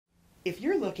If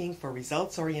you're looking for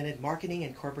results-oriented marketing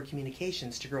and corporate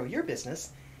communications to grow your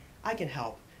business, I can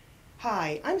help.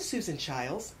 Hi, I'm Susan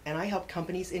Chiles, and I help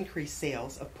companies increase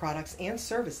sales of products and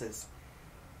services.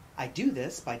 I do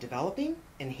this by developing,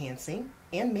 enhancing,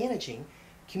 and managing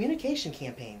communication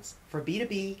campaigns for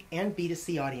B2B and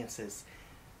B2C audiences,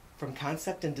 from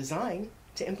concept and design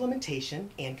to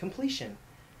implementation and completion.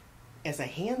 As a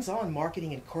hands-on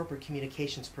marketing and corporate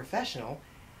communications professional,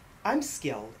 I'm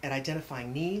skilled at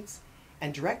identifying needs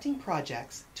and directing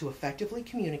projects to effectively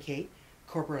communicate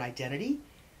corporate identity,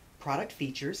 product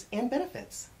features, and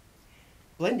benefits.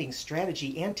 Blending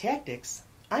strategy and tactics,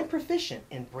 I'm proficient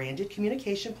in branded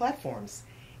communication platforms,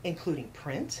 including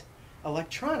print,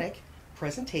 electronic,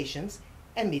 presentations,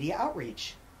 and media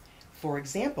outreach. For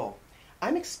example,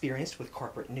 I'm experienced with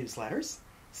corporate newsletters,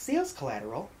 sales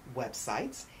collateral,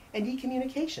 websites, and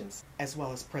e-communications, as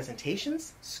well as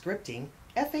presentations, scripting,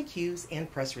 FAQs,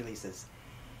 and press releases.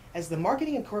 As the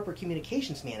Marketing and Corporate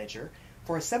Communications Manager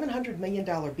for a $700 million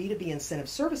B2B incentive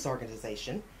service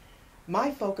organization, my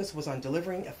focus was on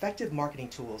delivering effective marketing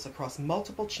tools across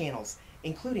multiple channels,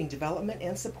 including development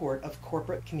and support of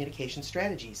corporate communication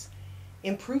strategies.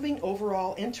 Improving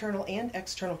overall internal and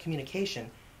external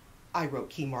communication, I wrote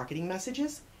key marketing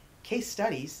messages, case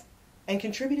studies, and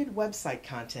contributed website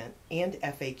content and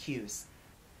FAQs.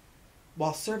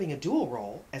 While serving a dual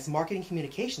role as Marketing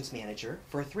Communications Manager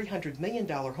for a $300 million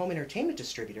home entertainment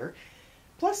distributor,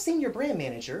 plus Senior Brand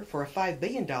Manager for a $5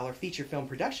 billion feature film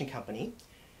production company,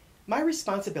 my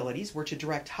responsibilities were to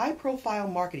direct high-profile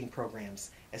marketing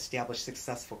programs, establish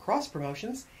successful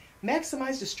cross-promotions,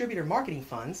 maximize distributor marketing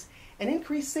funds, and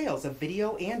increase sales of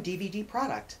video and DVD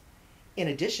product. In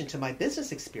addition to my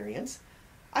business experience,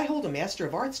 I hold a Master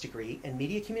of Arts degree in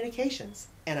Media Communications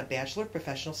and a Bachelor of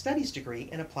Professional Studies degree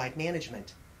in Applied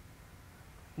Management.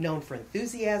 Known for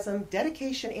enthusiasm,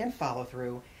 dedication, and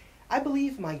follow-through, I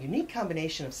believe my unique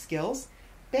combination of skills,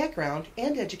 background,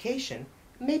 and education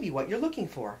may be what you're looking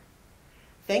for.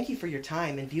 Thank you for your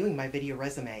time in viewing my video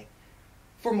resume.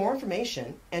 For more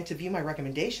information and to view my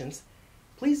recommendations,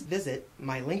 please visit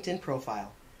my LinkedIn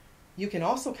profile. You can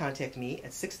also contact me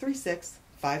at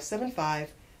 636-575-5236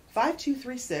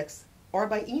 or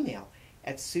by email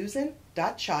at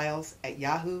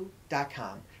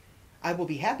susan.chiles@yahoo.com. I will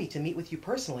be happy to meet with you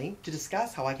personally to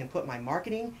discuss how I can put my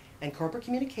marketing and corporate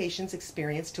communications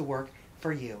experience to work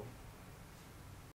for you.